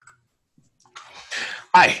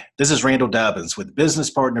Hi, this is Randall Dobbins with Business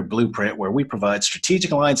Partner Blueprint, where we provide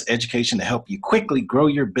strategic alliance education to help you quickly grow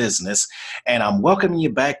your business. And I'm welcoming you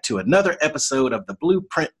back to another episode of the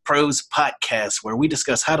Blueprint Pros podcast, where we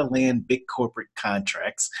discuss how to land big corporate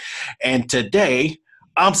contracts. And today,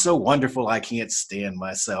 I'm so wonderful I can't stand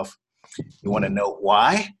myself. You want to know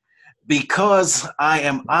why? Because I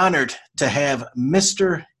am honored to have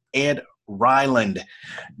Mr. Ed Ryland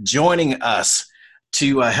joining us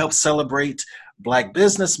to help celebrate Black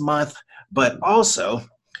Business Month, but also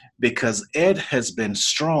because Ed has been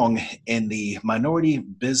strong in the minority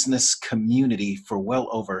business community for well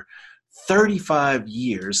over 35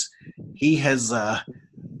 years. He has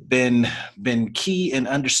been key in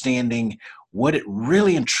understanding what it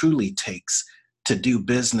really and truly takes to do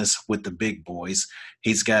business with the big boys.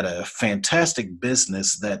 He's got a fantastic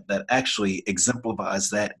business that actually exemplifies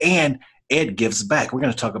that, and Ed gives back. We're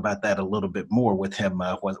going to talk about that a little bit more with him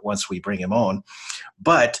once we bring him on.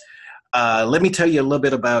 But let me tell you a little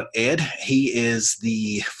bit about Ed. He is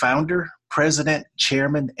the founder, president,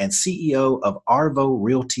 chairman, and CEO of Arvo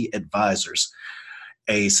Realty Advisors,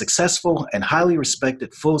 a successful and highly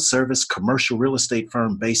respected full-service commercial real estate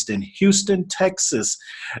firm based in Houston, Texas.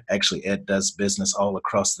 Actually, Ed does business all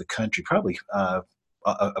across the country, probably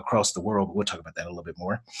across the world. We'll talk about that a little bit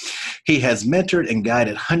more. He has mentored and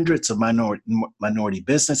guided hundreds of minority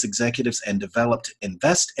business executives and developed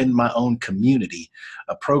Invest in My Own Community,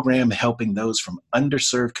 a program helping those from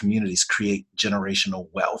underserved communities create generational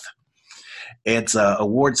wealth. Ed's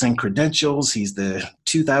awards and credentials: he's the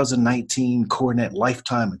 2019 Coronet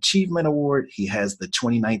Lifetime Achievement Award. He has the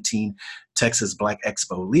 2019 Texas Black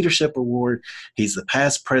Expo Leadership Award. He's the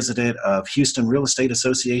past president of Houston Real Estate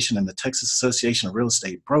Association and the Texas Association of Real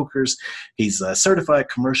Estate Brokers. He's a certified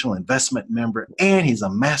commercial investment member, and he's a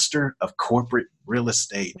master of corporate real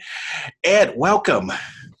estate. Ed, welcome.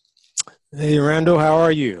 Hey, Randall, how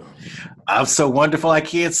are you? I'm so wonderful I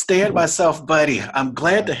can't stand myself, buddy. I'm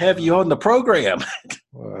glad to have you on the program.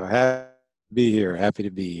 Well, happy to be here. Happy to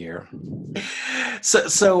be here.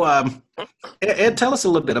 So, Ed, tell us a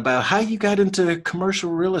little bit about how you got into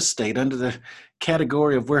commercial real estate under the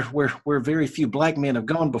category of where very few Black men have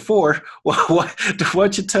gone before. Why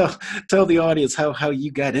don't you tell the audience how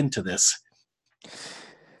you got into this?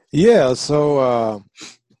 Yeah, so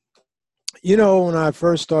when I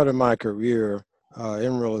first started my career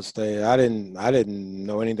in real estate, I didn't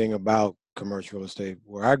know anything about commercial real estate.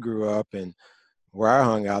 Where I grew up and where I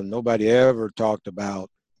hung out, nobody ever talked about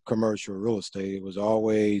commercial real estate. It was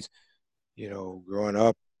always, growing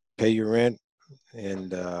up, pay your rent,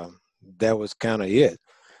 and that was kind of it.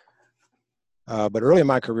 But early in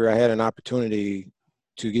my career, I had an opportunity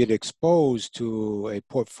to get exposed to a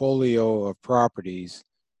portfolio of properties.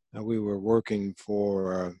 We were working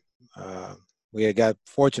for, we had got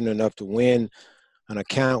fortunate enough to win an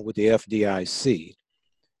account with the FDIC.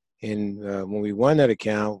 And when we won that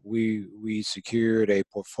account, we secured a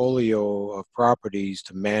portfolio of properties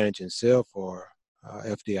to manage and sell for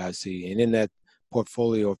FDIC. And in that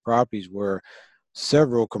portfolio of properties were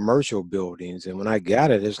several commercial buildings. And when I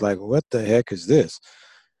got it, it's like, what the heck is this?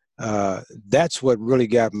 That's what really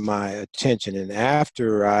got my attention. And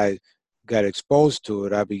after I got exposed to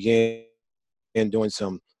it, I began doing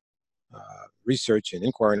some research and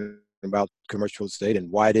inquiring about commercial real estate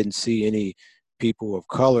and why I didn't see any people of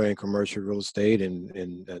color in commercial real estate,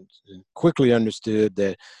 and quickly understood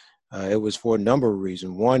that it was for a number of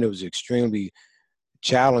reasons. One, it was extremely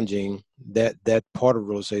challenging. That part of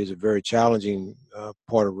real estate is a very challenging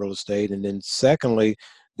part of real estate. And then secondly,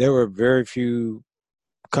 there were very few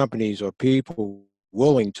companies or people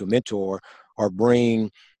willing to mentor or bring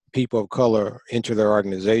people of color into their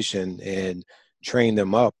organization and train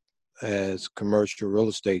them up as commercial real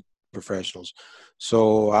estate professionals.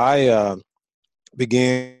 So I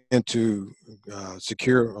began to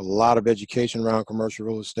secure a lot of education around commercial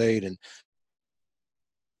real estate and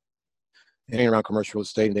around commercial real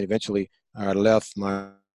estate. And then eventually I left my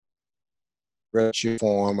residential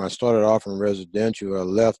form. I started off in residential. I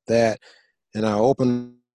left that and I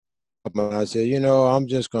opened up and I said, I'm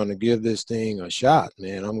just going to give this thing a shot,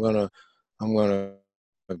 man. I'm going to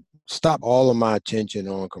stop all of my attention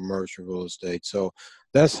on commercial real estate. So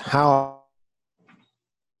that's how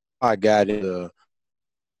I got into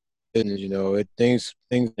business. Things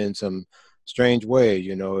in some strange way.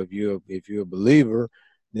 If you're a believer,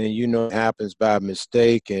 then it happens by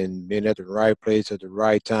mistake, and being at the right place at the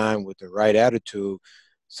right time with the right attitude,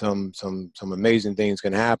 some amazing things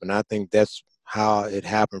can happen. I think that's how it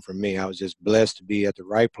happened for me. I was just blessed to be at the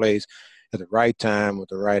right place at the right time with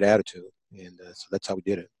the right attitude, and so that's how we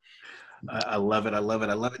did it. I love it. I love it.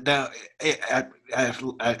 I love it. Now,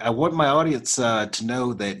 I want my audience to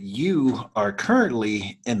know that you are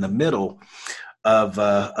currently in the middle of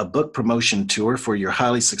a book promotion tour for your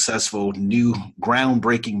highly successful new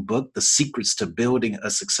groundbreaking book, The Secrets to Building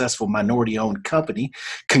a Successful Minority Owned Company.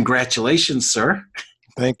 Congratulations, sir.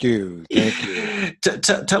 Thank you. Thank you.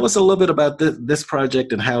 Tell us a little bit about this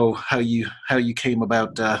project and how you came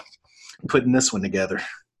about putting this one together.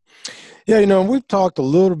 Yeah, we've talked a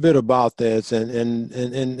little bit about this, and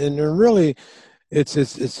really,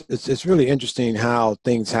 it's really interesting how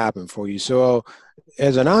things happen for you. So,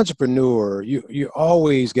 as an entrepreneur, you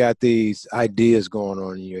always got these ideas going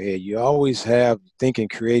on in your head. You always have thinking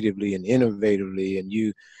creatively and innovatively, and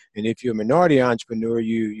if you're a minority entrepreneur,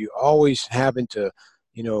 you always having to,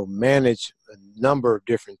 manage a number of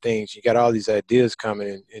different things. You got all these ideas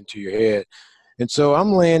coming into your head, and so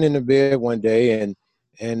I'm laying in the bed one day,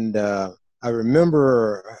 and I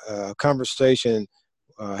remember a conversation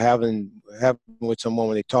having with someone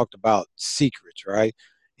when they talked about secrets, right?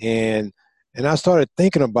 And and I started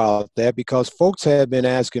thinking about that because folks had been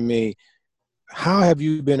asking me, how have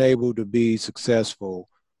you been able to be successful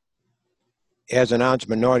as an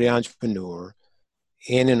minority entrepreneur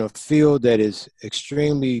and in a field that is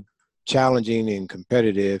extremely challenging and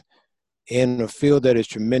competitive, in a field that is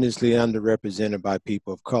tremendously underrepresented by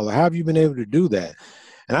people of color? How have you been able to do that?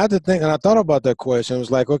 And I had to think, and I thought about that question. It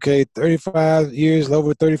was like, okay, over 35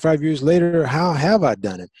 years later, how have I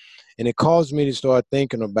done it? And it caused me to start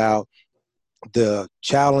thinking about the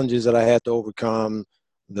challenges that I had to overcome,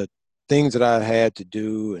 the things that I had to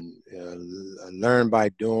do and learn by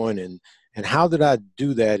doing, and how did I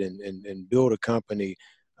do that and build a company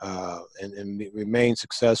and remain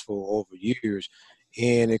successful over years.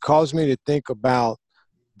 And it caused me to think about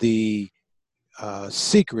the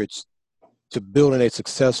secrets to building a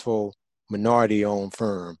successful minority-owned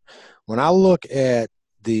firm. When I look at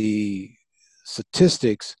the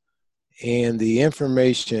statistics and the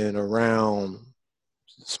information around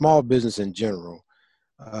small business in general,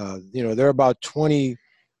 there are about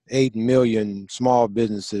 28 million small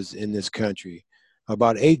businesses in this country.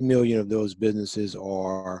 About 8 million of those businesses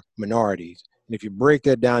are minorities. And if you break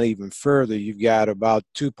that down even further, you've got about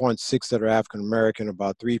 2.6 that are African American,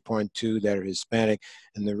 about 3.2 that are Hispanic,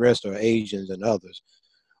 and the rest are Asians and others.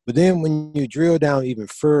 But then when you drill down even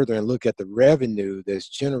further and look at the revenue that's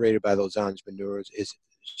generated by those entrepreneurs, it's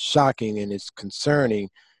shocking and it's concerning,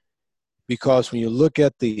 because when you look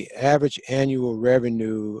at the average annual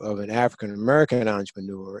revenue of an African American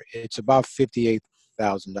entrepreneur, it's about $58,000.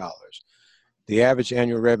 The average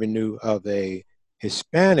annual revenue of a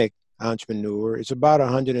Hispanic entrepreneur is about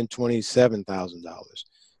 $127,000.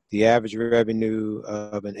 The average revenue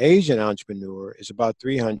of an Asian entrepreneur is about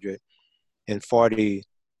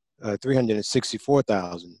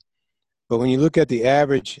 364,000. But when you look at the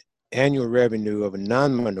average annual revenue of a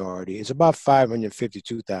non-minority, it's about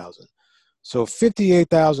 552,000. So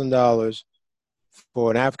 $58,000 for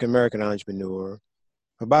an African American entrepreneur,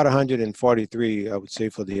 about 143, I would say,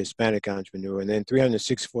 for the Hispanic entrepreneur, and then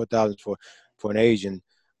 364,000 for an Asian.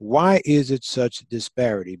 Why is it such a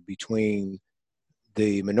disparity between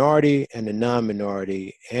the minority and the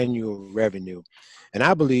non-minority annual revenue? And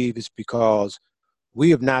I believe it's because we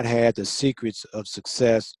have not had the secrets of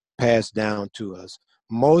success passed down to us.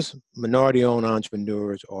 Most minority-owned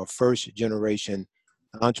entrepreneurs are first-generation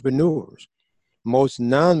entrepreneurs. Most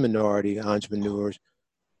non-minority entrepreneurs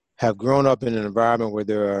have grown up in an environment where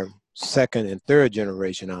there are second and third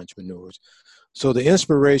generation entrepreneurs. So the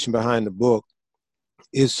inspiration behind the book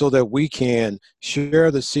is so that we can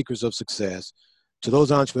share the secrets of success to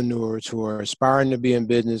those entrepreneurs who are aspiring to be in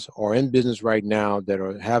business or in business right now that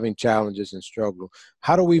are having challenges and struggle.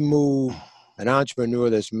 How do we move an entrepreneur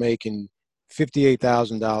that's making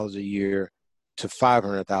 $58,000 a year to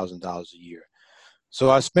 $500,000 a year? So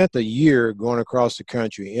I spent a year going across the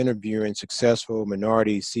country interviewing successful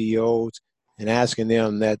minority CEOs and asking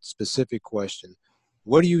them that specific question: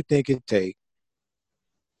 what do you think it takes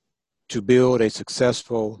to build a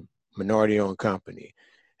successful minority-owned company?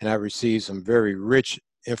 And I received some very rich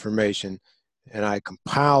information, and I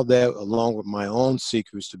compiled that along with my own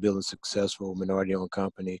secrets to build a successful minority-owned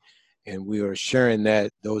company. And we are sharing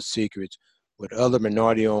those secrets with other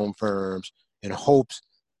minority-owned firms in hopes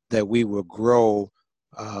that we will grow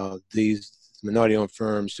these minority-owned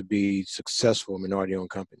firms to be successful minority-owned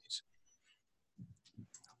companies.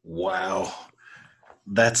 Wow,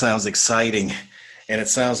 that sounds exciting, and it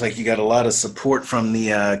sounds like you got a lot of support from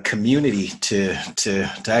the community to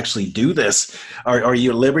actually do this. Are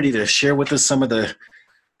you at liberty to share with us some of the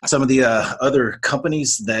other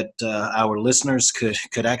companies that our listeners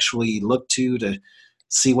could actually look to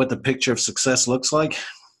see what the picture of success looks like?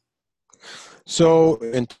 So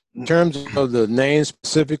in terms of the names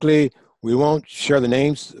specifically, we won't share the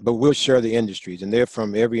names, but we'll share the industries, and they're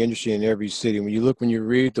from every industry in every city. When you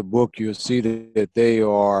read the book, you'll see that they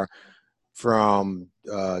are from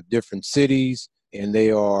different cities, and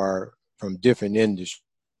they are from different industries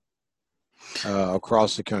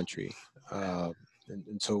across the country.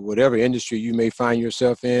 And so whatever industry you may find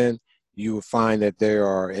yourself in, you will find that there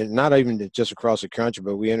are, and not even just across the country,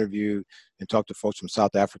 but we interview and talk to folks from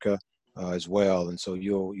South Africa as well. And so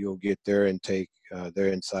you'll get their intake, their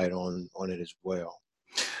insight on it as well.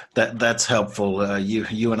 That's helpful.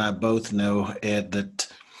 You and I both know, Ed,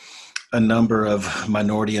 that a number of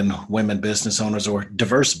minority and women business owners or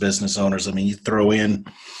diverse business owners, I mean, you throw in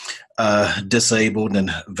disabled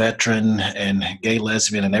and veteran and gay,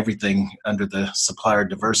 lesbian, and everything under the supplier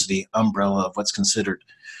diversity umbrella of what's considered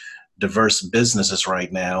diverse businesses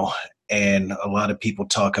right now. And a lot of people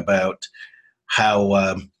talk about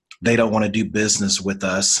how they don't want to do business with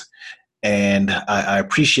us. And I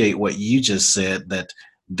appreciate what you just said, that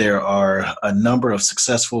there are a number of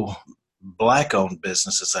successful Black-owned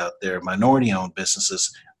businesses out there, minority-owned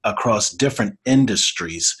businesses across different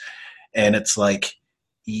industries. And it's like,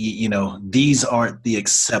 these aren't the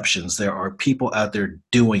exceptions. There are people out there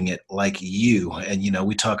doing it like you. And,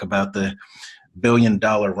 we talk about the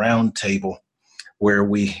billion-dollar roundtable where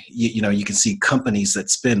you can see companies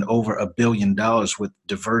that spend over $1 billion with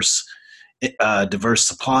diverse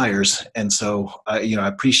suppliers. And so, I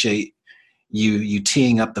appreciate you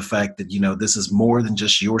teeing up the fact that, this is more than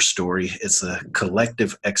just your story. It's a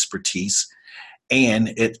collective expertise, and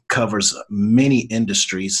it covers many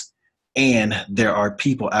industries, and there are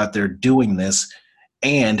people out there doing this.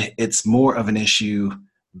 And it's more of an issue,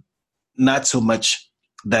 not so much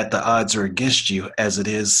that the odds are against you as it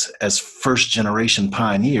is as first generation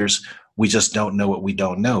pioneers. We just don't know what we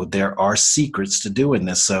don't know. There are secrets to doing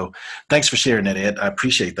this. So thanks for sharing that, Ed. I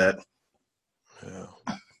appreciate that. Yeah.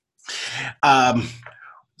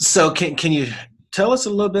 So can you tell us a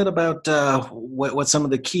little bit about what some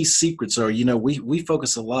of the key secrets are? We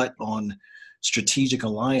focus a lot on strategic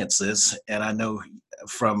alliances, and I know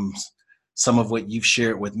from some of what you've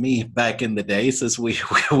shared with me back in the days, as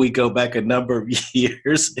we go back a number of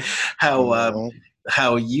years,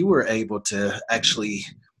 how you were able to actually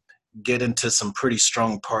get into some pretty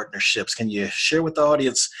strong partnerships. Can you share with the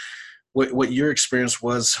audience what your experience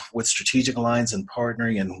was with strategic alliance and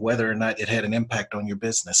partnering, and whether or not it had an impact on your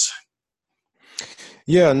business?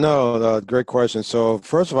 Yeah, no, great question. So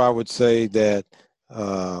first of all, I would say that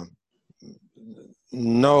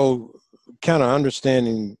no kind of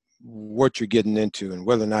understanding what you're getting into and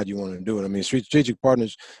whether or not you want to do it. I mean, strategic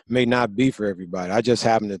partners may not be for everybody. I just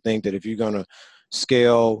happen to think that if you're going to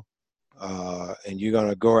scale and you're going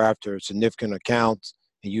to go after significant accounts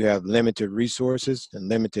and you have limited resources and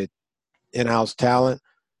limited in-house talent,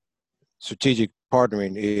 strategic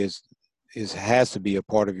partnering has to be a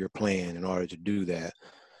part of your plan in order to do that.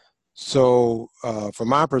 So from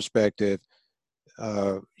my perspective,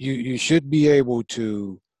 you should be able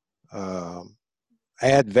to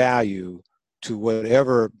add value to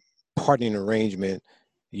whatever partnering arrangement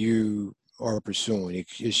you are pursuing.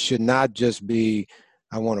 It should not just be,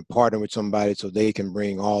 I want to partner with somebody so they can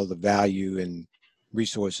bring all the value and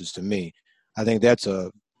resources to me. I think that's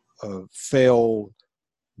a failed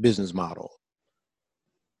business model.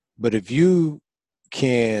 But if you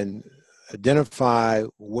can identify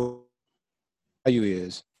what value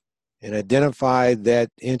is and identify that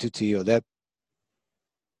entity or that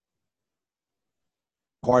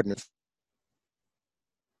partner,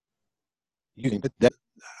 you can put that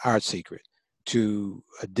our secret to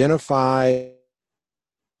identify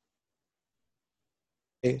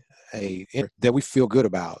that we feel good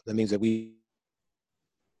about. That means that we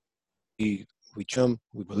trust them,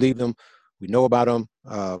 we believe them, we know about them,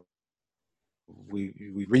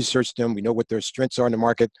 we research them, we know what their strengths are in the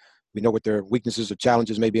market, we know what their weaknesses or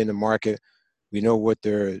challenges may be in the market, we know what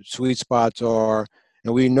their sweet spots are,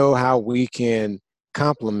 and we know how we can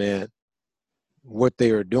complement what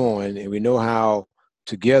they are doing, and we know how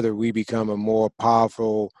together we become a more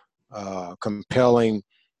powerful, compelling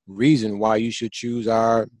reason why you should choose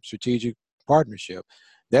our strategic partnership.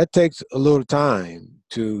 That takes a little time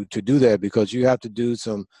to do that, because you have to do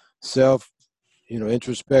some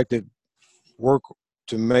introspective work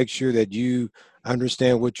to make sure that you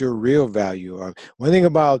understand what your real value are. One thing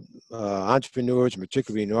about entrepreneurs,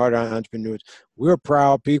 particularly entrepreneurs, we're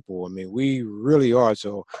proud people. I mean, we really are.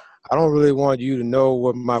 So I don't really want you to know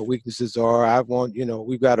what my weaknesses are. I want,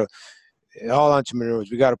 we've got to, all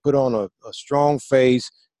entrepreneurs, we got to put on a strong face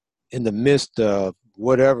in the midst of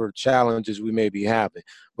whatever challenges we may be having.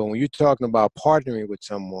 But when you're talking about partnering with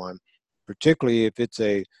someone, particularly if it's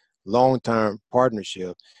a long-term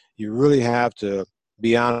partnership, you really have to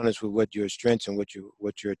be honest with what your strengths and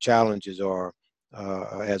what your challenges are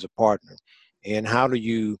as a partner, and how do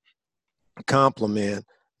you complement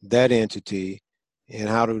that entity, and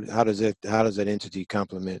how does that entity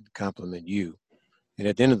complement you? And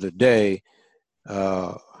at the end of the day,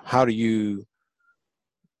 how do you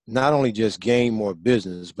not only just gain more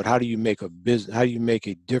business, but how do you make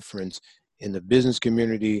a difference in the business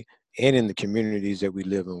community and in the communities that we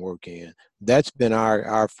live and work in? That's been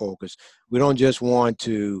our focus. We don't just want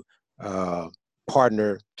to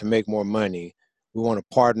partner to make more money. We want to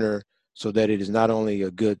partner so that it is not only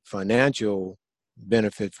a good financial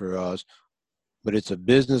benefit for us, but it's a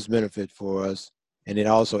business benefit for us, and it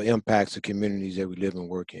also impacts the communities that we live and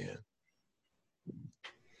work in.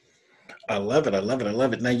 I love it. I love it. I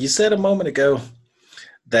love it. Now, you said a moment ago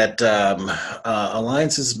that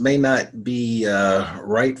alliances may not be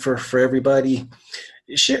right for everybody.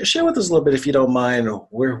 Share with us a little bit, if you don't mind,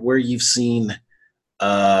 where you've seen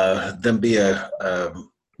them be a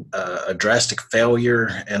drastic failure,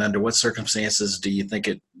 and under what circumstances do you think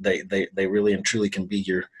they really and truly can be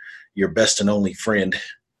your best and only friend?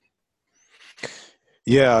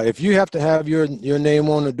 Yeah, if you have to have your name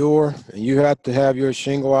on the door, and you have to have your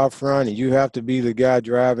shingle out front, and you have to be the guy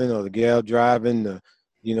driving or the gal driving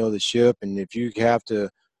the ship, and if you have to,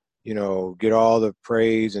 get all the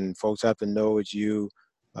praise and folks have to know it's you,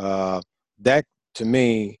 that to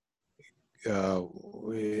me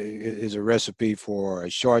is a recipe for a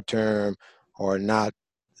short term or not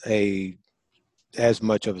as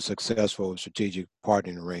much of a successful strategic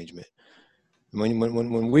partnering arrangement.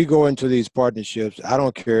 When we go into these partnerships, I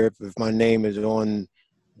don't care if my name is on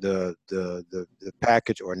the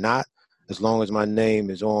package or not, as long as my name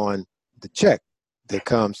is on the check that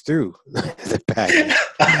comes through the package.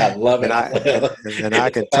 I love it. And I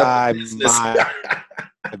can tie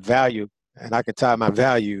my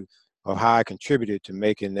value, of how I contributed to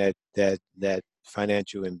making that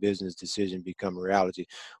financial and business decision become a reality.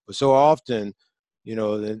 But so often,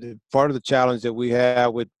 the part of the challenge that we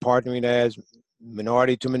have with partnering as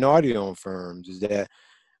minority to minority owned firms is that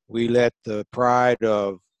we let the pride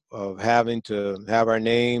of having to have our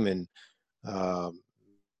name and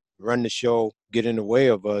run the show get in the way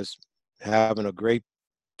of us having a great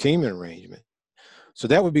teaming arrangement. So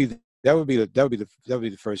that would be the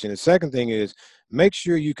first thing. The second thing is, make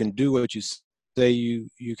sure you can do what you say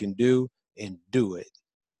you can do, and do it.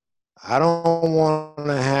 I don't want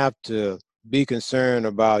to have to be concerned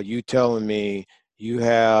about you telling me you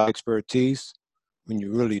have expertise when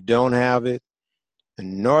you really don't have it,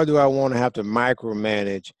 and nor do I want to have to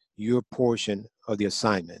micromanage your portion of the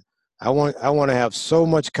assignment. I want to have so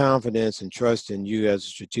much confidence and trust in you as a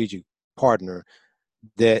strategic partner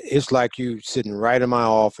that it's like you sitting right in my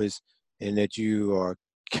office, and that you are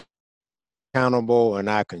accountable, and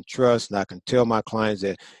I can trust, and I can tell my clients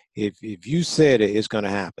that if you said it, it's going to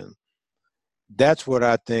happen. That's what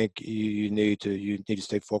I think you need to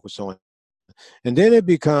stay focused on. And then it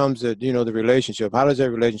becomes the relationship. How does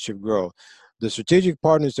that relationship grow? The strategic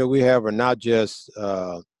partners that we have are not just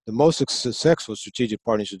the most successful strategic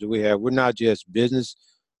partnerships that we have. We're not just business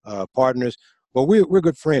partners, but we're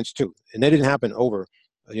good friends too. And that didn't happen over,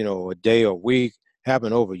 a day or week.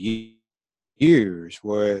 Happened over years,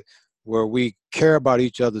 where we care about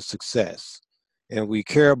each other's success, and we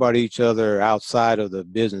care about each other outside of the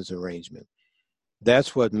business arrangement.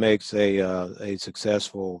 That's what makes a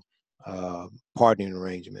successful partnering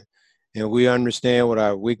arrangement. And we understand what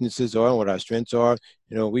our weaknesses are and what our strengths are.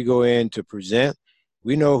 We go in to present.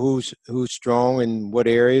 We know who's strong in what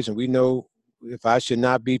areas, and we know if I should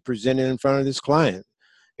not be presenting in front of this client.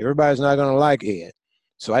 Everybody's not going to like Ed.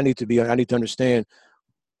 So I need to understand,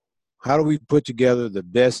 how do we put together the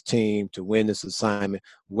best team to win this assignment,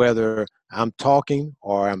 whether I'm talking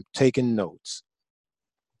or I'm taking notes.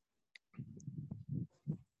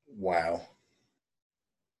 Wow.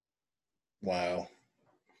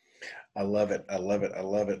 I love it. I love it. I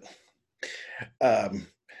love it.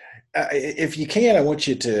 If you can, I want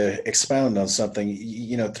you to expound on something.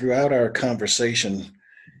 Throughout our conversation,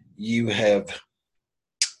 you have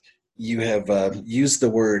used the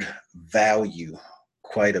word value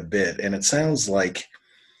quite a bit, and it sounds like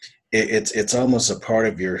it's almost a part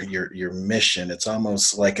of your mission. It's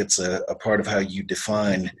almost like it's a part of how you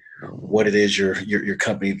define what it is your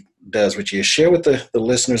company does. Would you share with the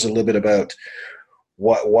listeners a little bit about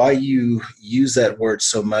why you use that word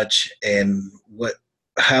so much, and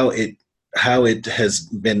how it has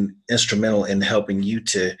been instrumental in helping you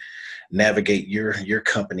to navigate your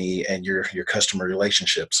company and your customer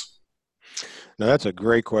relationships? Now, that's a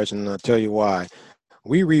great question, and I'll tell you why.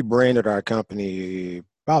 We rebranded our company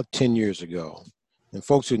about 10 years ago. And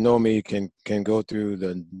folks who know me can go through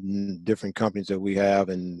the different companies that we have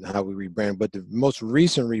and how we rebrand. But the most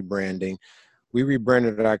recent rebranding, we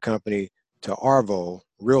rebranded our company to Arvo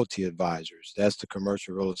Realty Advisors. That's the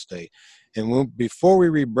commercial real estate. And before we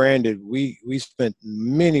rebranded, we spent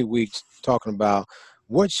many weeks talking about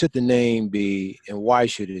what should the name be and why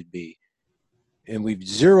should it be. And we've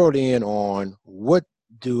zeroed in on what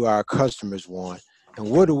do our customers want and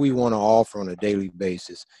what do we want to offer on a daily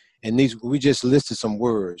basis. And we just listed some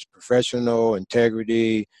words: professional,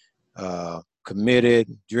 integrity, committed,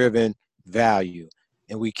 driven, value.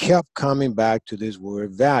 And we kept coming back to this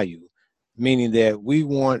word value, meaning that we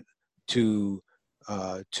want to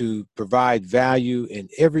provide value in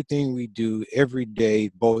everything we do every day,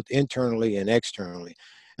 both internally and externally.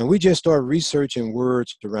 And we just started researching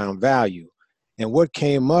words around value. And what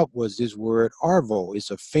came up was this word Arvo.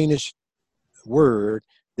 It's a Finnish word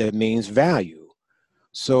that means value.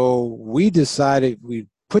 So we decided we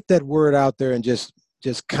put that word out there and just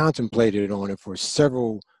contemplated on it for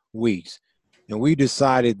several weeks. And we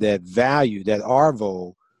decided that value, that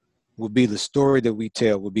Arvo, would be the story that we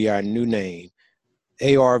tell, would be our new name.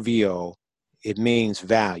 ARVO, it means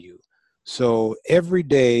value. So every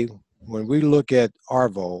day when we look at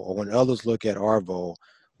Arvo, or when others look at Arvo,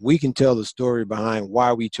 we can tell the story behind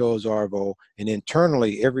why we chose Arvo. And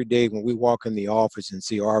internally, every day when we walk in the office and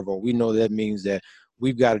see Arvo, we know that means that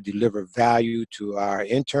we've got to deliver value to our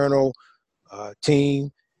internal team,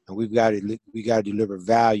 and we got to deliver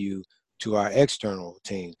value to our external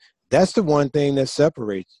team. That's the one thing that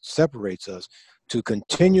separates us, to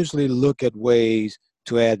continuously look at ways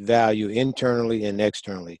to add value internally and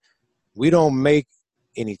externally. We don't make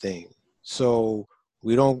anything, so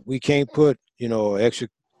we can't put extra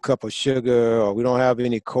cup of sugar, or we don't have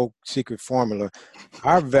any Coke secret formula.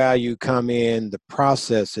 Our value come in the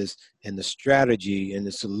processes and the strategy and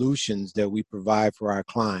the solutions that we provide for our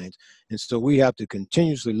clients. And so we have to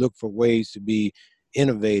continuously look for ways to be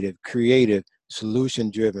innovative, creative, solution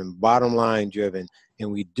driven, bottom line driven.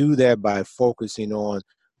 And we do that by focusing on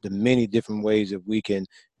the many different ways that we can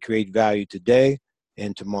create value today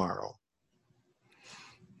and tomorrow.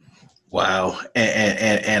 Wow.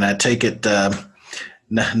 And I take it,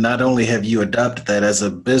 not only have you adopted that as a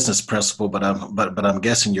business principle, but I'm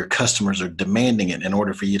guessing your customers are demanding it in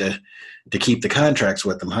order for you to keep the contracts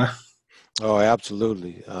with them, huh? Oh,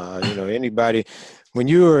 absolutely. Anybody, when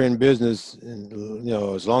you are in business,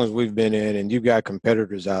 as long as we've been in, and you've got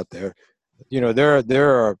competitors out there,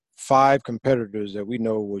 there are 5 competitors that we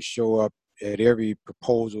know will show up at every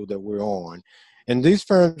proposal that we're on. And these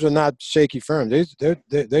firms are not shaky firms.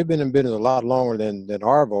 They've been in business a lot longer than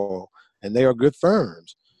Arvo, and they are good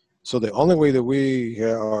firms. So the only way that we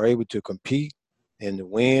are able to compete and to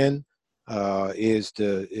win is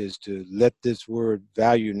to let this word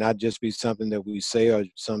value not just be something that we say or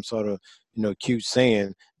some sort of cute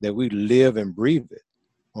saying, that we live and breathe it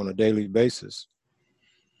on a daily basis.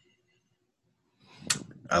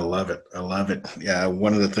 I love it. I love it. Yeah,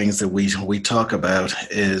 one of the things that we talk about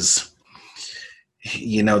is,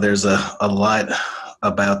 there's a lot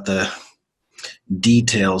about the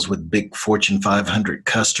details with big Fortune 500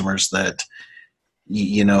 customers that,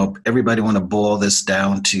 everybody want to boil this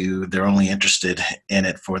down to they're only interested in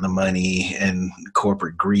it for the money and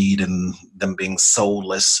corporate greed and them being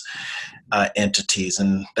soulless entities.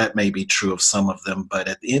 And that may be true of some of them, but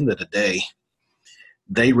at the end of the day,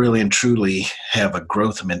 they really and truly have a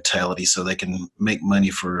growth mentality so they can make money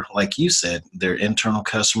for, like you said, their internal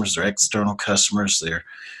customers, their external customers, their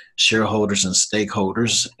shareholders and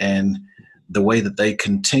stakeholders. And the way that they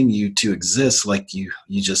continue to exist, like you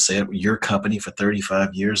just said, your company for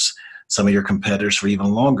 35 years, some of your competitors for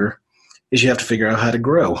even longer, is you have to figure out how to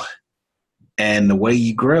grow. And the way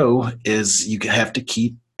you grow is you have to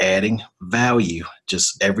keep adding value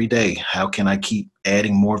just every day. How can I keep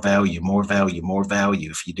adding more value, more value, more value?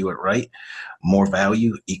 If you do it right, more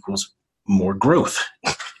value equals more growth.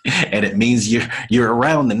 And it means you're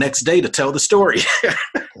around the next day to tell the story.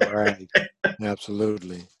 Right.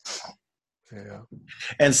 Absolutely. Yeah.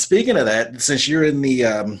 And speaking of that, since you're in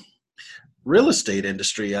the real estate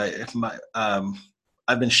industry, I've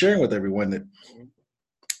been sharing with everyone that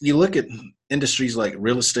you look at industries like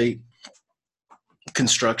real estate,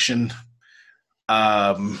 construction,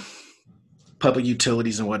 public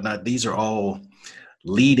utilities and whatnot. These are all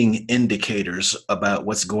leading indicators about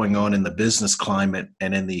what's going on in the business climate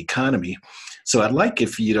and in the economy. So I'd like,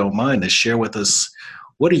 if you don't mind, to share with us,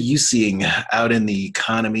 what are you seeing out in the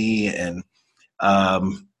economy and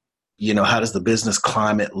how does the business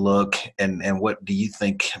climate look, and what do you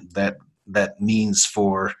think that means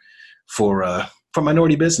for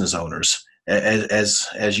minority business owners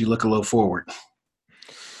as you look a little forward?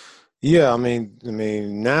 Yeah, I mean,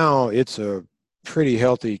 now it's a pretty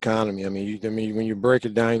healthy economy. I mean, when you break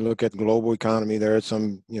it down, you look at the global economy. There are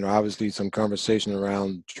some, obviously some conversation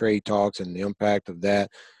around trade talks and the impact of that.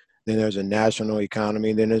 Then there's a national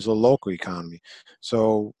economy. Then there's a local economy.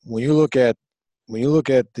 So when you look at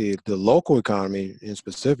the local economy in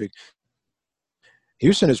specific,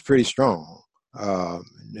 Houston is pretty strong. Uh,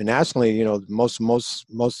 Nationally,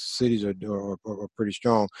 most cities are pretty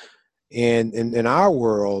strong. And in our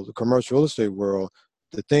world, the commercial real estate world,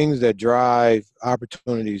 the things that drive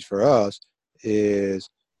opportunities for us is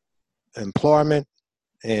employment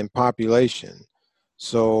and population.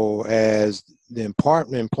 So as the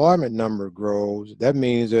employment number grows, that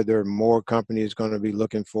means that there are more companies going to be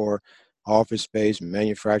looking for office space,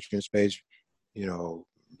 manufacturing space, you know,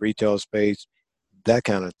 retail space, that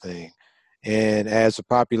kind of thing. And as the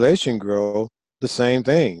population grow, the same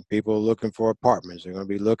thing. People are looking for apartments. They're going to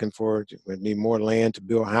be looking for, we need more land to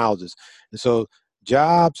build houses. And so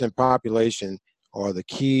jobs and population are the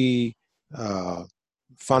key uh,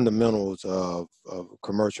 fundamentals of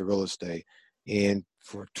commercial real estate. And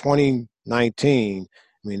for 2019,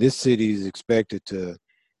 I mean, this city is expected to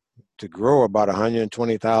grow about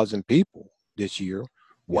 120,000 people this year and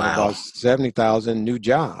Wow. about 70,000 new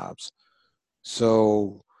jobs.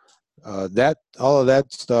 So that all of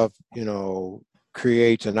that stuff,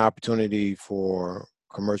 creates an opportunity for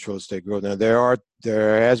commercial real estate growth. Now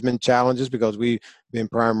there has been challenges because we've been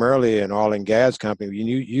primarily an oil and gas company. We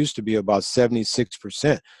used to be about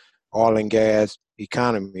 76% oil and gas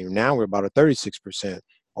economy. Now we're about a 36%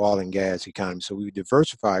 oil and gas economy. So we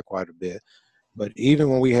diversified quite a bit. But even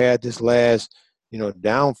when we had this last,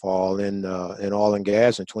 downfall in oil and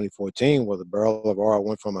gas in 2014, where the barrel of oil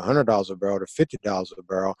went from $100 a barrel to $50 a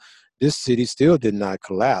barrel, this city still did not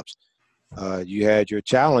collapse. You had your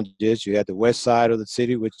challenges. You had the west side of the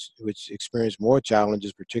city, which experienced more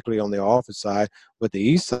challenges, particularly on the office side. But the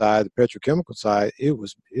east side, the petrochemical side,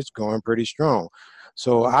 it's going pretty strong.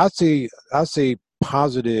 So I see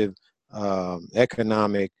positive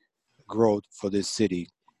economic growth for this city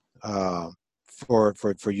uh,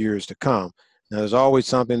 for years to come. Now, there's always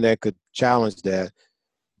something that could challenge that,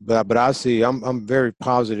 but I'm very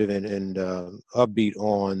positive and upbeat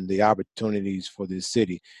on the opportunities for this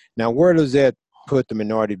city. Now, where does that put the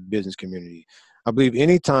minority business community? I believe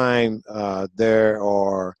anytime there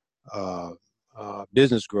are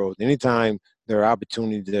business growth, anytime there are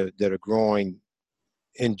opportunities that are growing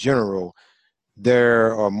in general,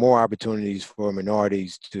 there are more opportunities for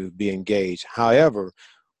minorities to be engaged. However,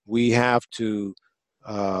 we have to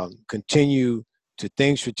continue to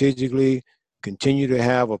think strategically, continue to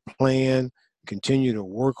have a plan, continue to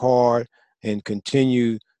work hard, and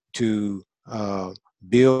continue to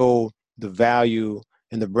build the value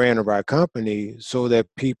and the brand of our company so that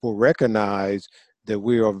people recognize that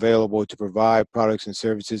we are available to provide products and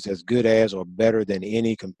services as good as or better than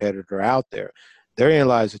any competitor out there. Therein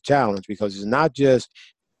lies the challenge because it's not just,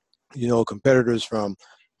 competitors from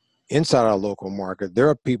inside our local market. There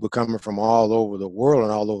are people coming from all over the world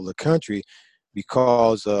and all over the country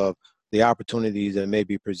because of the opportunities that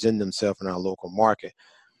maybe present themselves in our local market.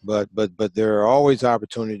 But there are always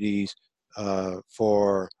opportunities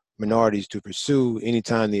for minorities to pursue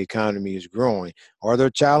anytime the economy is growing. Are there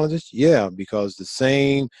challenges? Yeah, because the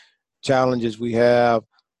same challenges we have,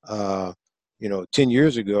 10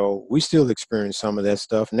 years ago, we still experience some of that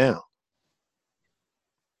stuff now.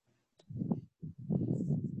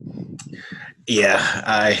 Yeah,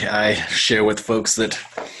 I share with folks that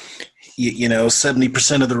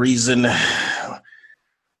 70% of the reason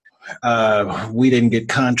we didn't get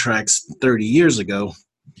contracts 30 years ago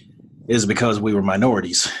is because we were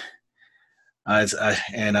minorities.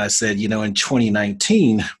 And I said, in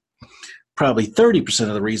 2019, probably 30%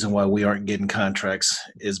 of the reason why we aren't getting contracts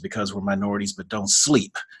is because we're minorities, but don't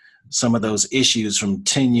sleep. Some of those issues from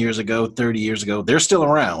 10 years ago, 30 years ago, they're still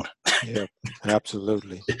around. Yeah,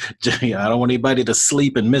 absolutely. I don't want anybody to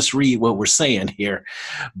sleep and misread what we're saying here.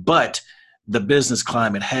 But the business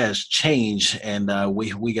climate has changed, and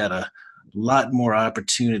we got a lot more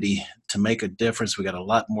opportunity to make a difference. We got a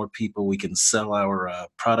lot more people we can sell our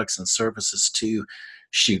products and services to.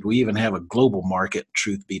 Shoot, we even have a global market,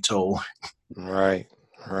 truth be told. Right.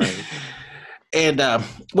 And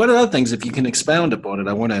one of the other things, if you can expound upon it,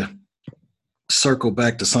 I want to circle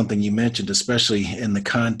back to something you mentioned, especially in the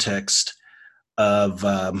context of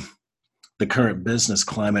the current business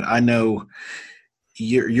climate. I know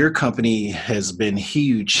your company has been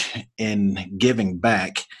huge in giving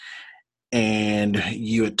back, and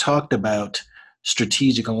you had talked about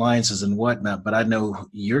strategic alliances and whatnot, but I know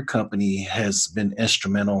your company has been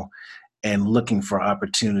instrumental in looking for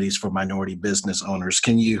opportunities for minority business owners.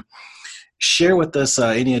 Can you share with us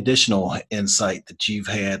any additional insight that you've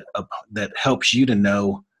had that helps you to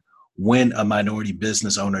know when a minority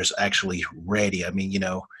business owner is actually ready? I mean,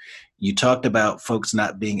 you talked about folks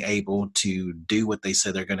not being able to do what they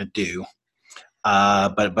said they're going to do.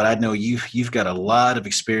 But I know you've got a lot of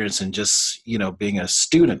experience in just being a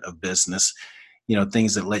student of business.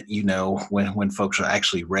 Things that let you know when folks are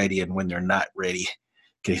actually ready and when they're not ready.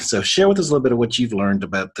 Okay, so share with us a little bit of what you've learned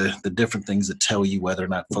about the different things that tell you whether or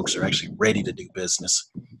not folks are actually ready to do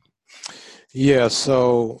business. Yeah,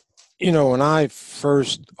 so when I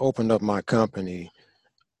first opened up my company,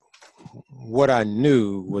 what I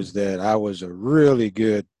knew was that I was a really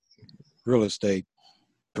good real estate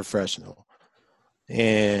professional,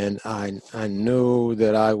 and I knew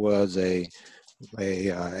that I was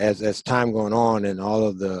as time going on and all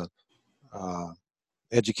of the uh,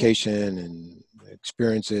 education and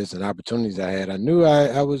experiences and opportunities I had, I knew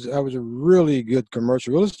I was a really good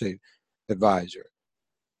commercial real estate advisor,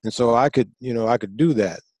 and so I could do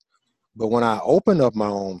that. But when I opened up my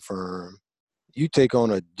own firm, you take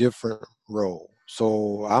on a different role.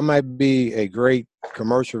 So I might be a great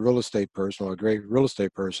commercial real estate person or a great real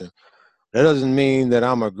estate person. That doesn't mean that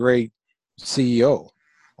I'm a great CEO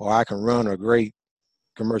or I can run a great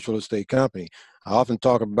commercial real estate company. I often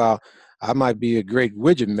talk about I might be a great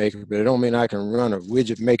widget maker, but it don't mean I can run a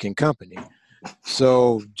widget making company.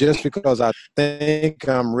 So just because I think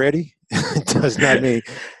I'm ready does not mean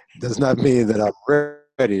that I'm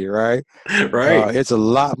ready, right? Right. It's a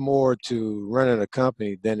lot more to running a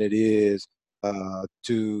company than it is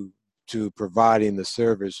to providing the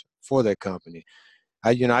service for that company.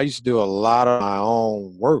 I used to do a lot of my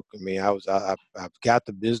own work. I mean, I've got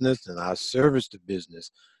the business and I serviced the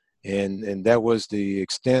business, and that was the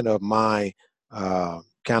extent of my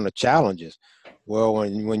kind of challenges. Well,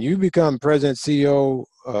 when you become president CEO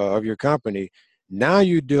of your company, now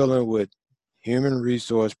you're dealing with human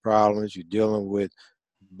resource problems. You're dealing with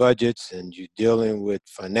budgets, and you're dealing with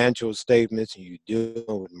financial statements, and you're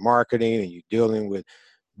dealing with marketing, and you're dealing with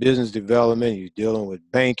business development, you're dealing with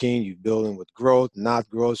banking, you're dealing with growth, not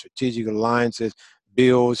growth, strategic alliances,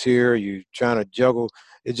 bills here, you're trying to juggle.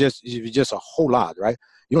 It's just a whole lot, right?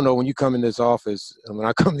 You don't know when you come in this office, and when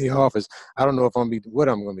I come to the office, I don't know if what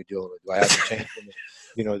I'm going to be dealing with. Do I have to change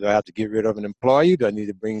do I have to get rid of an employee? Do I need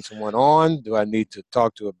to bring someone on? Do I need to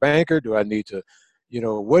talk to a banker? Do I need to,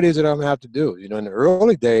 what is it I'm going to have to do? In the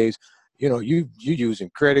early days, you using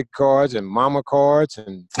credit cards and mama cards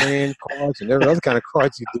and friend cards and every other kind of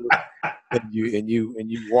cards you do, and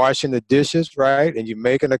you washing the dishes, right? And you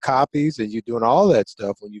making the copies and you doing all that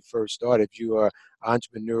stuff when you first start. If you are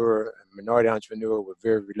entrepreneur, minority entrepreneur with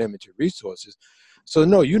very limited resources, so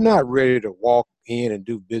no, you're not ready to walk in and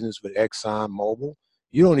do business with Exxon Mobil.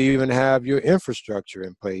 You don't even have your infrastructure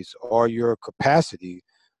in place or your capacity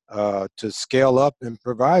to scale up and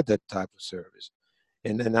provide that type of service.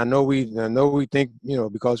 And I know we think,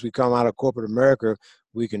 because we come out of corporate America,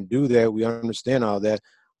 we can do that. We understand all that,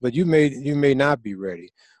 but you may not be ready.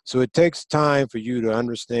 So it takes time for you to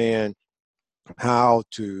understand how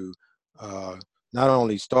to uh, not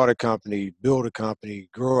only start a company, build a company,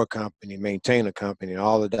 grow a company, maintain a company, and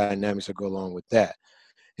all the dynamics that go along with that.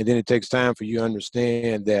 And then it takes time for you to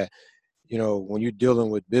understand that, when you're dealing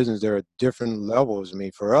with business, there are different levels. I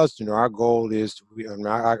mean, for us, our goal is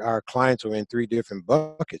our clients are in three different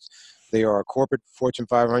buckets. They are corporate Fortune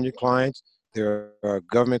 500 clients, there are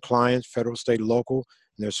government clients, federal, state, local,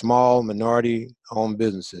 and they're small minority-owned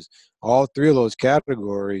businesses. All three of those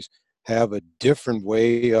categories have a different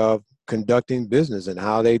way of conducting business and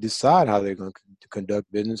how they decide how they're going to conduct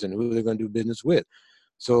business and who they're going to do business with.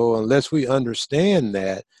 So unless we understand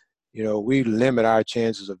that, we limit our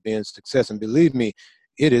chances of being success. And believe me,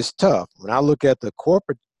 it is tough. When I look at the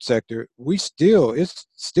corporate sector, it's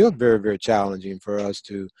still very, very challenging for us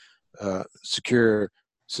to secure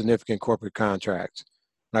significant corporate contracts.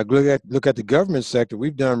 When I look at the government sector,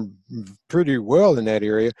 we've done pretty well in that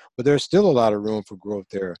area, but there's still a lot of room for growth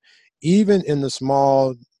there. Even in the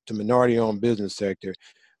small to minority-owned business sector,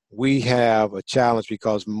 we have a challenge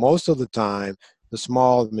because most of the time, the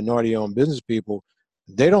small minority-owned business people,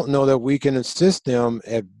 they don't know that we can assist them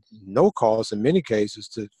at no cost in many cases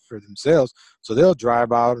for themselves. So they'll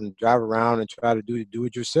drive out and drive around and try to do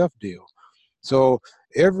it yourself deal. So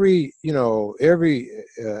every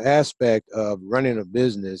aspect of running a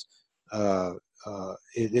business,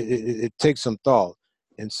 it takes some thought.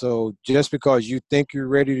 And so just because you think you're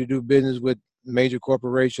ready to do business with major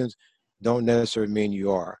corporations, don't necessarily mean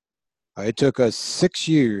you are. It took us 6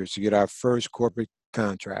 years to get our first corporate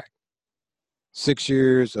contract. 6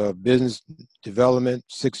 years of business development,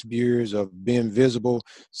 6 years of being visible,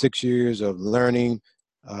 6 years of learning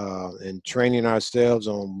and training ourselves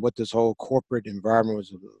on what this whole corporate environment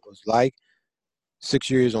was like. 6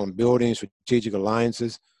 years on building strategic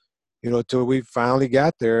alliances, till we finally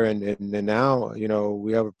got there. And now,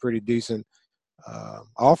 we have a pretty decent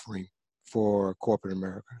offering for corporate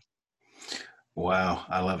America. Wow,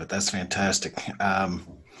 I love it. That's fantastic.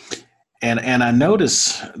 And I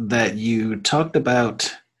noticed that you talked about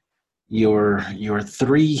your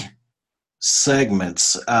three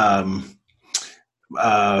segments: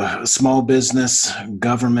 small business,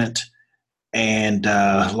 government, and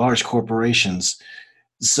large corporations.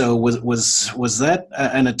 So was that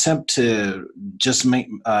an attempt to just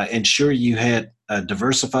ensure you had a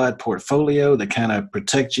diversified portfolio that kind of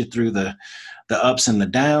protect you through the ups and the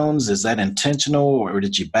downs? Is that intentional, or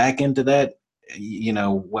did you back into that?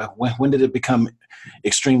 When did it become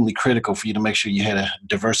extremely critical for you to make sure you had a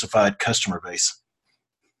diversified customer base?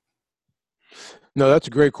 No, that's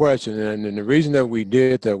a great question. And the reason that we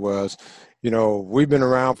did that was, we've been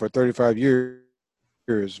around for 35 years,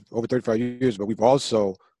 over 35 years, but we've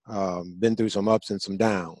also been through some ups and some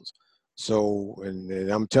downs. So, and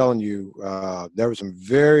I'm telling you, there were some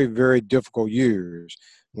very, very difficult years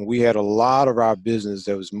when we had a lot of our business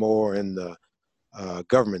that was more in the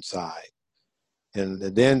government side. And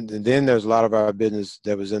then there's a lot of our business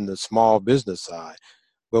that was in the small business side.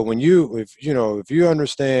 But if you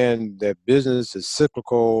understand that business is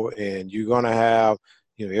cyclical and you're going to have,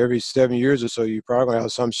 every 7 years or so, you're probably going to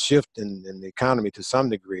have some shift in the economy to some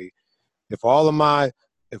degree. If all of my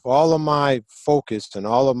focus and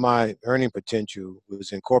all of my earning potential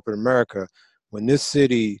was in corporate America, when this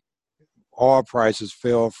city oil prices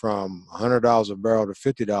fell from $100 a barrel to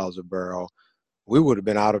 $50 a barrel, we would have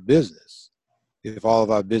been out of business if all of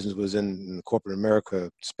our business was in the corporate America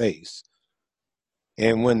space.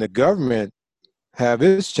 And when the government have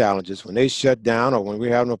its challenges, when they shut down or when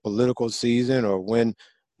we're having a political season or when,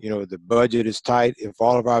 the budget is tight, if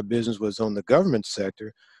all of our business was on the government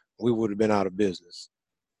sector, we would have been out of business.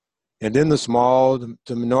 And then the small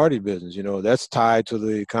to minority business, that's tied to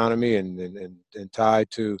the economy and tied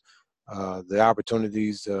to the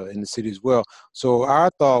opportunities in the city as well. So our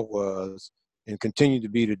thought was, and continue to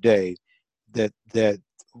be today, that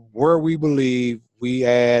where we believe we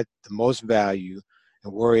add the most value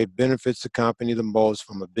and where it benefits the company the most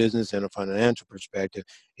from a business and a financial perspective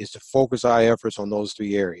is to focus our efforts on those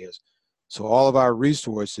three areas. So all of our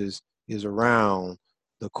resources is around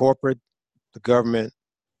the corporate, the government,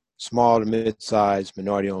 small to mid-sized,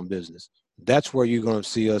 minority-owned business. That's where you're going to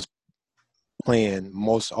see us playing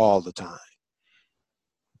most all the time.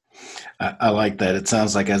 I like that. It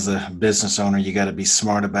sounds like as a business owner, you got to be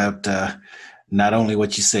smart about not only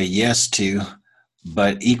what you say yes to,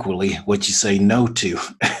 but equally what you say no to.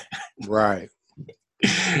 Right.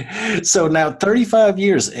 So now 35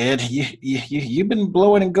 years, Ed, you've been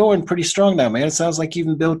blowing and going pretty strong now, man. It sounds like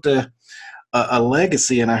you've built a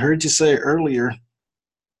legacy. And I heard you say earlier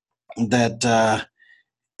that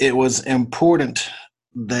it was important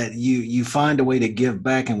that you find a way to give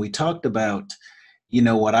back. And we talked about,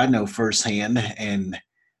 what I know firsthand, and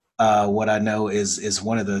what I know is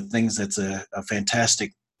one of the things that's a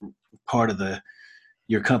fantastic part of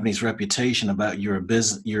your company's reputation about your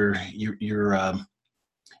business, your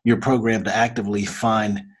program to actively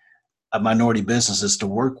find minority businesses to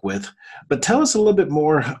work with. But tell us a little bit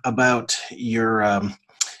more about your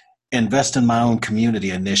Invest in My Own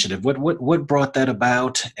Community initiative. What brought that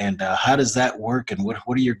about, and how does that work, and what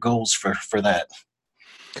are your goals for that?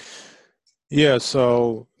 Yeah,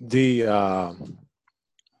 so the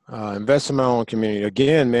Invest in My Own Community.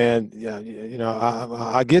 Again, man, yeah,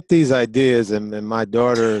 I get these ideas, and my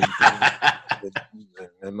daughter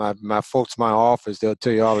and my folks in my office, they'll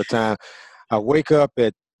tell you all the time. I wake up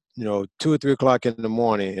at 2 or 3 o'clock in the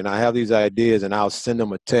morning, and I have these ideas, and I'll send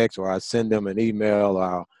them a text, or I'll send them an email, or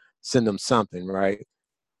I'll send them something, right?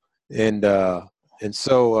 And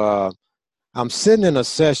so I'm sitting in a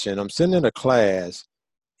session, I'm sitting in a class,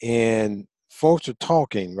 and folks are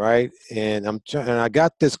talking, right? And I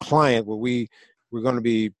got this client where we're going to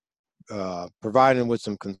be providing with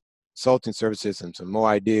some consulting services and some more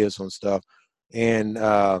ideas on stuff. And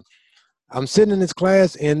I'm sitting in this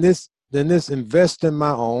class, and this Invest in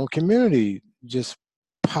My Own Community just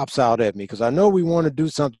pops out at me, because I know we want to do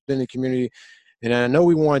something in the community, and I know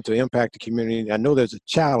we want to impact the community. I know there's a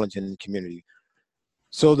challenge in the community.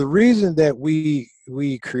 So the reason that we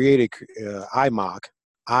created IMOC,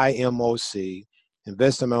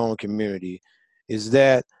 Invest in My Own Community, is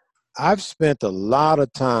that I've spent a lot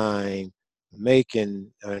of time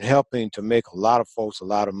making and helping to make a lot of folks a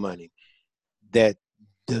lot of money that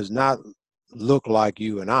does not look like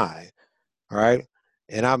you and I, all right?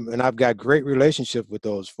 I've got great relationship with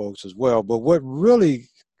those folks as well. But what really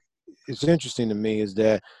is interesting to me is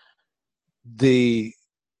that the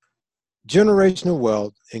generational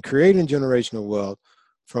wealth and creating generational wealth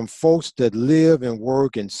from folks that live and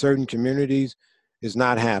work in certain communities is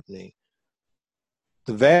not happening.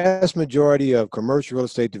 The vast majority of commercial real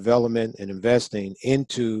estate development and investing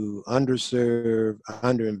into underserved,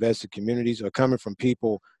 underinvested communities are coming from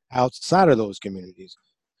people outside of those communities.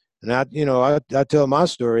 And I tell my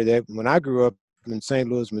story that when I grew up in St.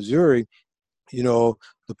 Louis, Missouri, the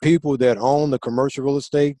people that own the commercial real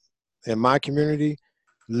estate in my community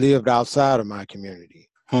lived outside of my community.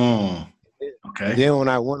 Okay. Then when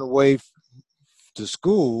I went away to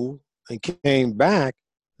school and came back,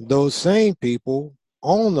 those same people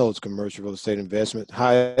own those commercial real estate investments.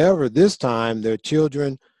 However, this time their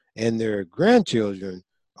children and their grandchildren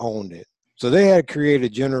owned it. So they had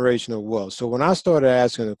created generational wealth. So when I started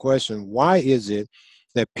asking the question, why is it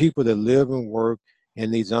that people that live and work in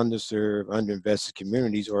these underserved, underinvested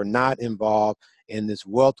communities are not involved in this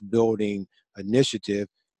wealth building initiative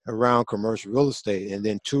around commercial real estate? And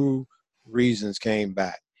then two reasons came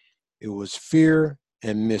back. It was fear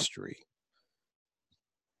and mystery.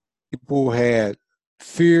 People had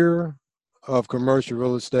fear of commercial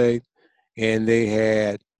real estate, and they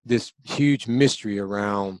had this huge mystery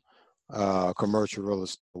around commercial real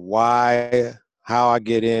estate. Why, how I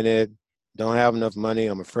get in it, don't have enough money,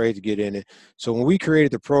 I'm afraid to get in it. So when we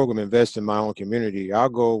created the program, Invest in My Own Community, our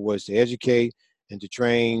goal was to educate and to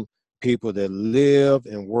train people that live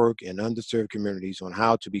and work in underserved communities on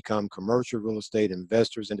how to become commercial real estate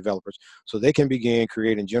investors and developers so they can begin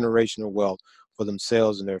creating generational wealth for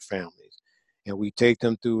themselves and their families. And we take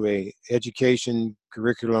them through a education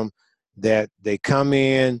curriculum that they come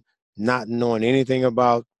in not knowing anything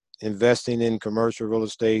about investing in commercial real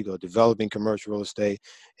estate or developing commercial real estate.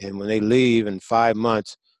 And when they leave in 5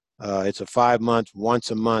 months, it's a 5 month,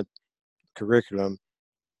 once a month curriculum.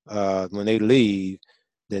 When they leave,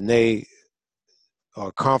 then they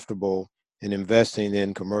are comfortable in investing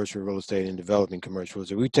in commercial real estate and developing commercial real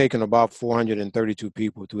estate. We've taken about 432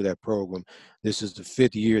 people through that program. This is the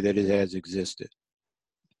 5th year that it has existed.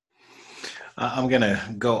 I'm going to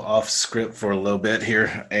go off script for a little bit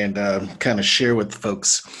here and kind of share with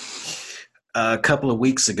folks. A couple of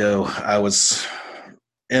weeks ago, I was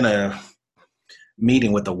in a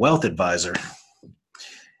meeting with a wealth advisor,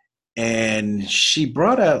 and she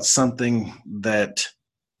brought out something that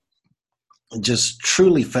just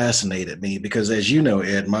truly fascinated me because, as you know,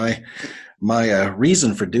 Ed, my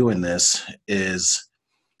reason for doing this is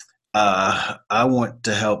I want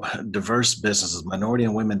to help diverse businesses, minority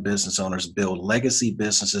and women business owners, build legacy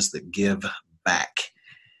businesses that give back.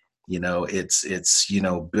 It's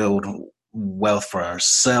build wealth for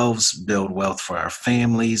ourselves, build wealth for our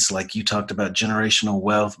families, like you talked about generational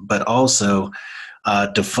wealth, but also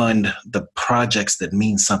to fund the projects that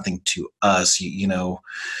mean something to us.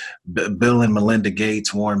 Bill and Melinda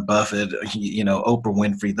Gates, Warren Buffett, Oprah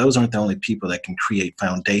Winfrey, those aren't the only people that can create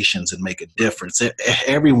foundations and make a difference.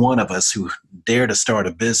 Every one of us who dare to start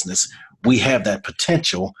a business, we have that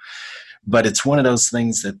potential, but it's one of those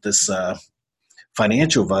things that this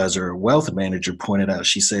financial advisor or wealth manager pointed out.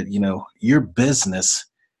 She said, your business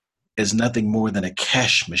is nothing more than a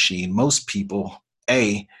cash machine. Most people,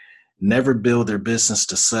 A, never build their business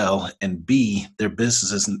to sell, and B, their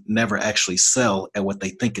businesses never actually sell at what they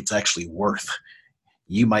think it's actually worth.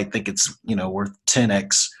 You might think it's worth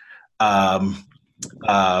 10x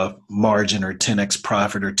margin or 10x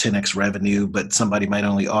profit or 10x revenue, but somebody might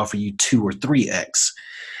only offer you 2 or 3x.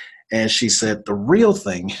 And she said the real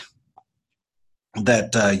thing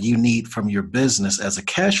that you need from your business as a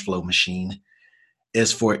cash flow machine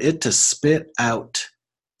is for it to spit out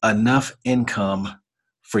enough income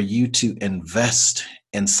for you to invest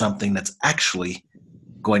in something that's actually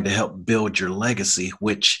going to help build your legacy,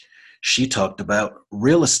 which she talked about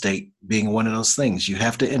real estate being one of those things. You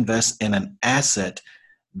have to invest in an asset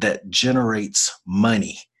that generates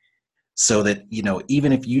money so that,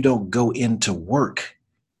 even if you don't go into work,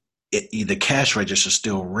 the cash register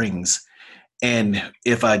still rings. And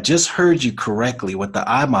if I just heard you correctly with the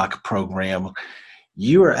IMOC program,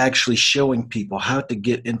 you are actually showing people how to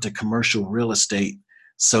get into commercial real estate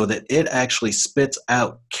so that it actually spits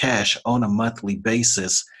out cash on a monthly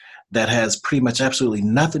basis that has pretty much absolutely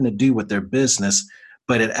nothing to do with their business,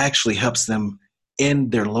 but it actually helps them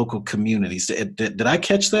in their local communities. Did I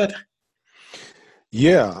catch that?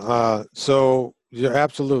 Yeah. So Yeah,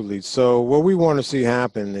 absolutely. So what we want to see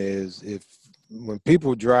happen is if when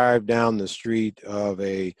people drive down the street of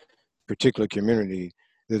a particular community,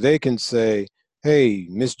 that they can say, hey,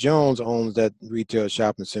 Miss Jones owns that retail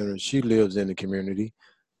shopping center. She lives in the community.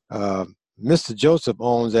 Uh, Mr. Joseph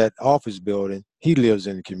owns that office building. He lives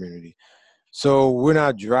in the community. So we're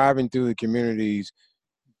not driving through the communities,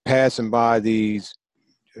 passing by these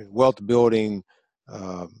wealth building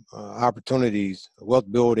opportunities,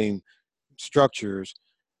 wealth building structures,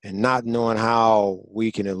 and not knowing how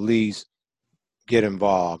we can at least get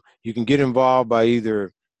involved. You can get involved by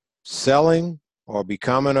either selling or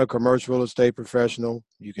becoming a commercial real estate professional.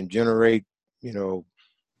 You can generate, you know,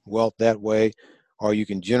 wealth that way, or you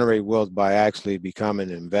can generate wealth by actually becoming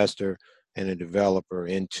an investor and a developer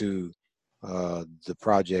into the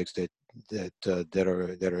projects that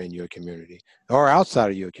are in your community or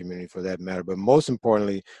outside of your community for that matter. But most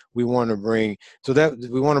importantly, we want to bring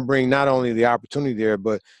not only the opportunity there,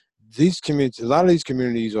 but these communities. A lot of these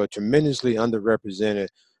communities are tremendously underrepresented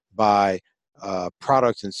by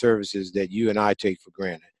products and services that you and I take for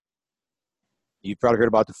granted. You probably heard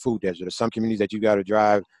about the food desert. There's some communities that you got to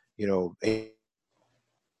drive, 8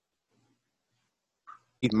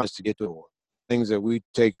 months to get to. Things that we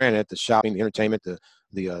take granted, the shopping, the entertainment,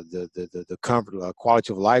 the comfort,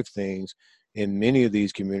 quality of life things in many of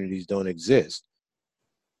these communities don't exist.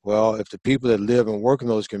 Well, if the people that live and work in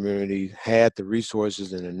those communities had the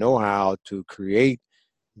resources and the know-how to create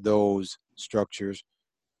those structures,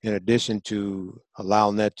 in addition to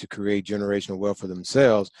allowing that to create generational wealth for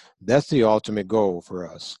themselves, that's the ultimate goal for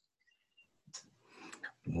us.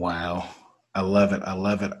 Wow. I love it. I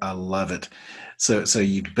love it. I love it. So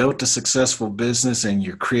you built a successful business and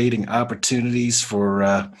you're creating opportunities for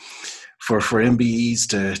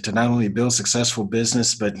MBEs to not only build successful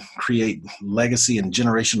business but create legacy and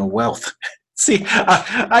generational wealth. See,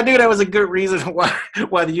 I knew that was a good reason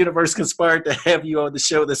why the universe conspired to have you on the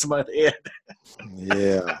show this month, Ed.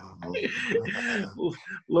 Yeah.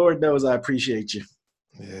 Lord knows I appreciate you.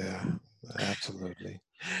 Yeah, absolutely.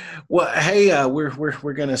 Well, hey,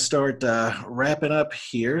 we're gonna start wrapping up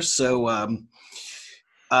here. So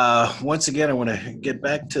once again, I want to get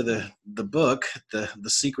back to the book, the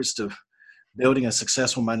secrets to building a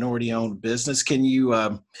successful minority-owned business. Can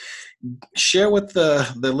you share with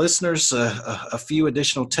the listeners a few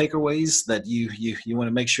additional takeaways that you want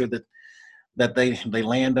to make sure that they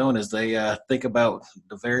land on as they think about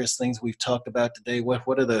the various things we've talked about today?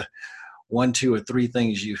 What are the one, two, or three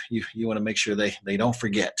things you want to make sure they don't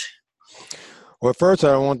forget? Well, first,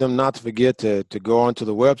 I want them not to forget to go onto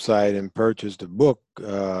the website and purchase the book,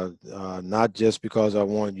 not just because I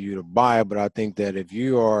want you to buy it, but I think that if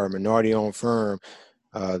you are a minority-owned firm,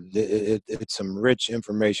 it's some rich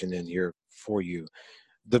information in here for you.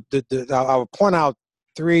 I'll point out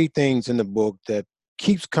three things in the book that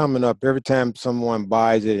keeps coming up every time someone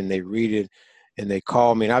buys it and they read it and they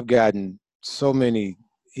call me. And I've gotten so many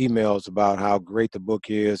emails about how great the book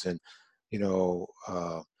is, and you know,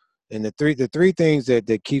 and the three things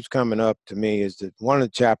that keeps coming up to me is that one of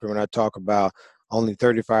the chapter when I talk about only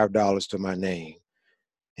 $35 to my name,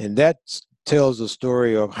 and that tells the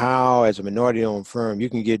story of how, as a minority-owned firm, you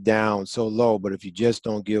can get down so low, but if you just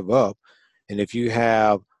don't give up, and if you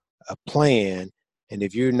have a plan, and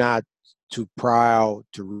if you're not too proud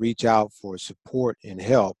to reach out for support and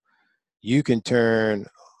help, you can turn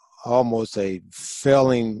almost a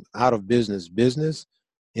failing out of business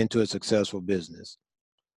into a successful business.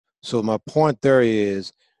 So my point there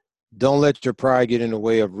is, don't let your pride get in the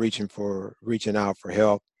way of reaching out for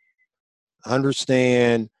help.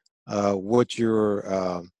 Understand what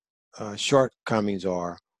your shortcomings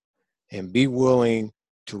are, and be willing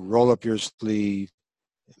to roll up your sleeve,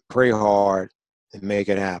 pray hard, and make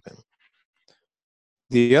it happen.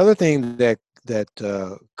 The other thing that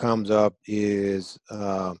comes up is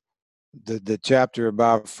the chapter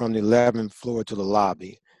about from the 11th floor to the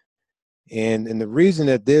lobby. And the reason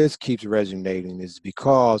that this keeps resonating is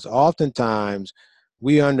because oftentimes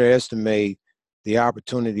we underestimate the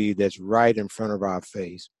opportunity that's right in front of our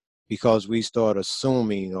face, because we start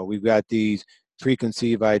assuming, or we've got these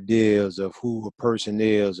preconceived ideas of who a person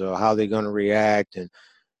is or how they're going to react. And,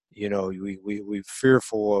 we're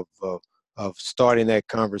fearful of starting that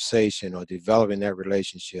conversation or developing that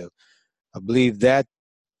relationship. I believe that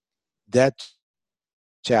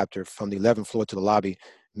chapter from the 11th floor to the lobby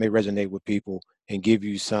may resonate with people and give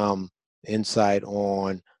you some insight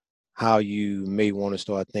on how you may want to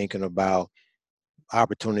start thinking about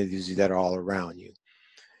opportunities that are all around you.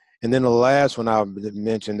 And then the last one I would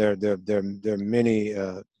mention, there are many,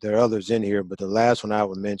 there are others in here, but the last one I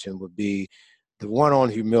would mention would be the one on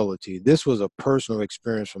humility. This was a personal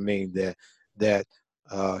experience for me that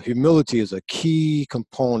humility is a key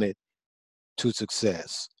component to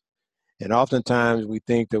success. And oftentimes we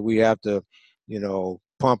think that we have to,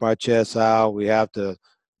 pump our chests out. We have to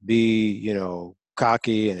be,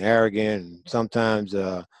 cocky and arrogant, and sometimes,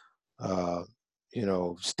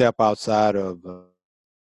 step outside of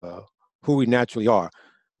who we naturally are.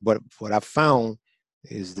 But what I found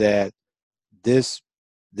is that this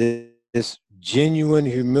this genuine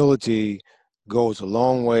humility goes a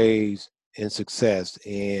long ways in success.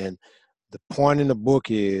 And the point in the book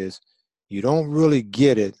is you don't really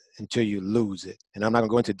get it until you lose it. And I'm not going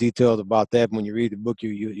to go into details about that. When you read the book,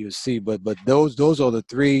 you'll see. But those are the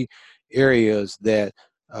three areas that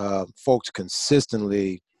folks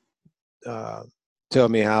consistently tell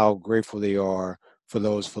me how grateful they are for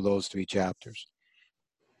those three chapters.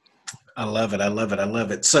 I love it. I love it. I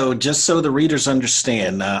love it. So just so the readers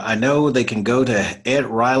understand, I know they can go to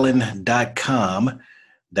edryland.com.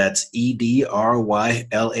 That's EDRYLAND,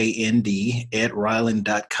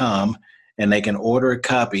 edryland.com, and they can order a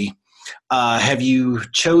copy. Have you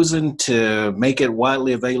chosen to make it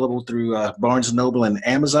widely available through Barnes & Noble and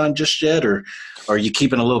Amazon just yet, or are you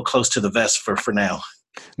keeping a little close to the vest for now?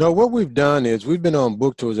 No, what we've done is we've been on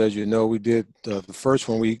book tours, as you know. We did the first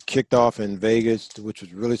one we kicked off in Vegas, which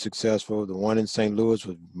was really successful. The one in St. Louis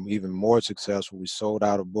was even more successful. We sold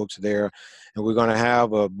out of books there. And we're going to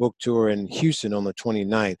have a book tour in Houston on the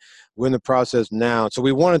 29th. We're in the process now. So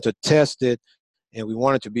we wanted to test it, and we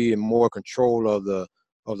wanted to be in more control of the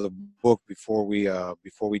book before we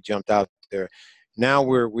jumped out there. Now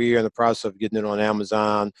we're in the process of getting it on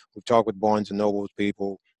Amazon. We've talked with Barnes & Noble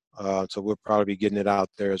people. So we'll probably be getting it out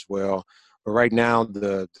there as well. But right now,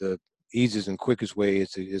 the easiest and quickest way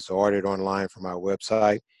is to order it online from our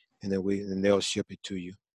website, and then they'll ship it to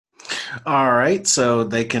you. All right. So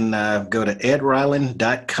they can go to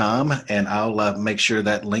edryland.com, and I'll make sure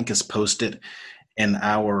that link is posted in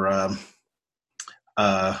our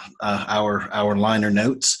liner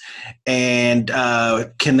notes. And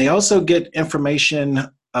can they also get information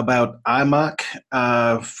about IMOC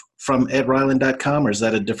from edryland.com, or is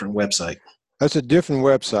that a different website? That's a different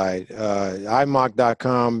website.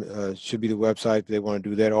 IMOC.com should be the website if they want to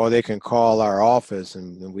do that, or they can call our office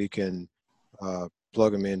and we can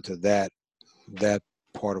plug them into that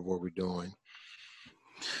part of what we're doing.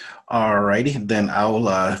 All righty. Then I'll,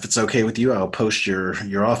 if it's okay with you, I'll post your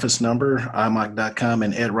office number, IMOC.com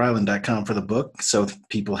and edryland.com for the book, so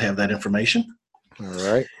people have that information. All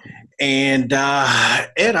right. And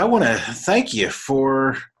Ed, I want to thank you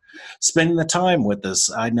for spending the time with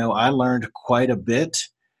us. I know I learned quite a bit.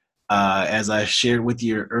 As I shared with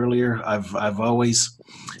you earlier, I've always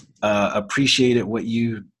appreciated what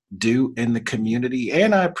you do in the community,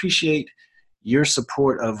 and I appreciate your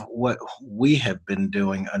support of what we have been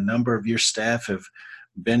doing. A number of your staff have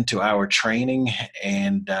been to our training,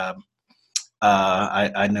 and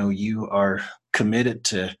I know you are committed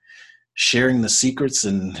to sharing the secrets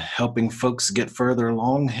and helping folks get further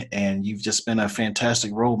along. And you've just been a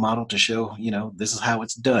fantastic role model to show, this is how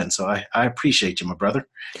it's done. So I appreciate you, my brother.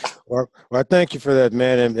 Well, I thank you for that,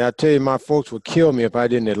 man. And I tell you, my folks would kill me if I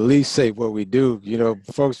didn't at least say what we do.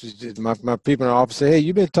 Folks, my people in the office say, hey,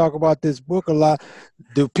 you've been talking about this book a lot.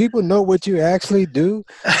 Do people know what you actually do?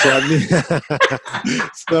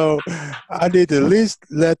 So I need to at least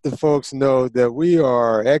let the folks know that we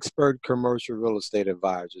are expert commercial real estate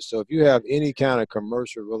advisors. So if you have any kind of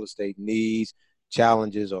commercial real estate needs,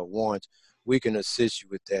 challenges, or wants, we can assist you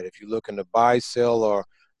with that. If you're looking to buy, sell, or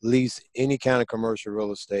lease any kind of commercial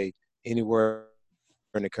real estate anywhere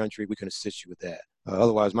in the country, we can assist you with that.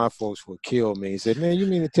 Otherwise, my folks will kill me. He said, man, you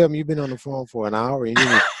mean to tell me you've been on the phone for an hour and you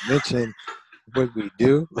didn't mention what we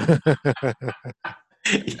do?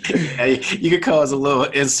 Yeah, you could cause a little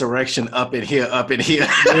insurrection up in here.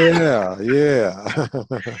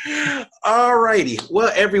 Yeah. All righty.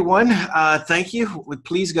 Well, everyone, thank you.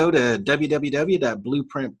 Please go to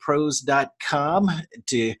www.blueprintpros.com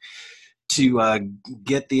to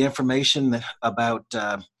get the information about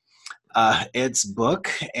Ed's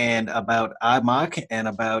book and about IMOC and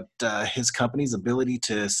about his company's ability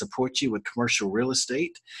to support you with commercial real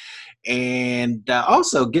estate. And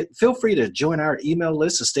also feel free to join our email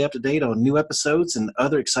list to stay up to date on new episodes and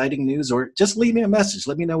other exciting news, or just leave me a message.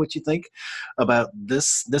 Let me know what you think about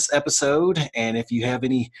this episode. And if you have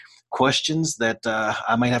any questions that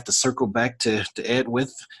I might have to circle back to Ed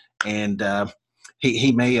with, and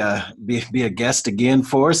he may be a guest again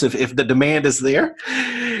for us if the demand is there.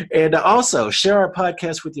 And also share our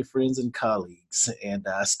podcast with your friends and colleagues. And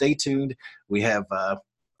stay tuned. We have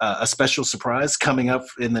a special surprise coming up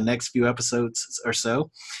in the next few episodes or so.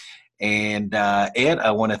 And Ed,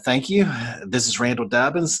 I want to thank you. This is Randall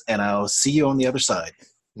Dobbins, and I'll see you on the other side.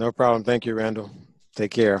 No problem. Thank you, Randall.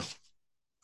 Take care.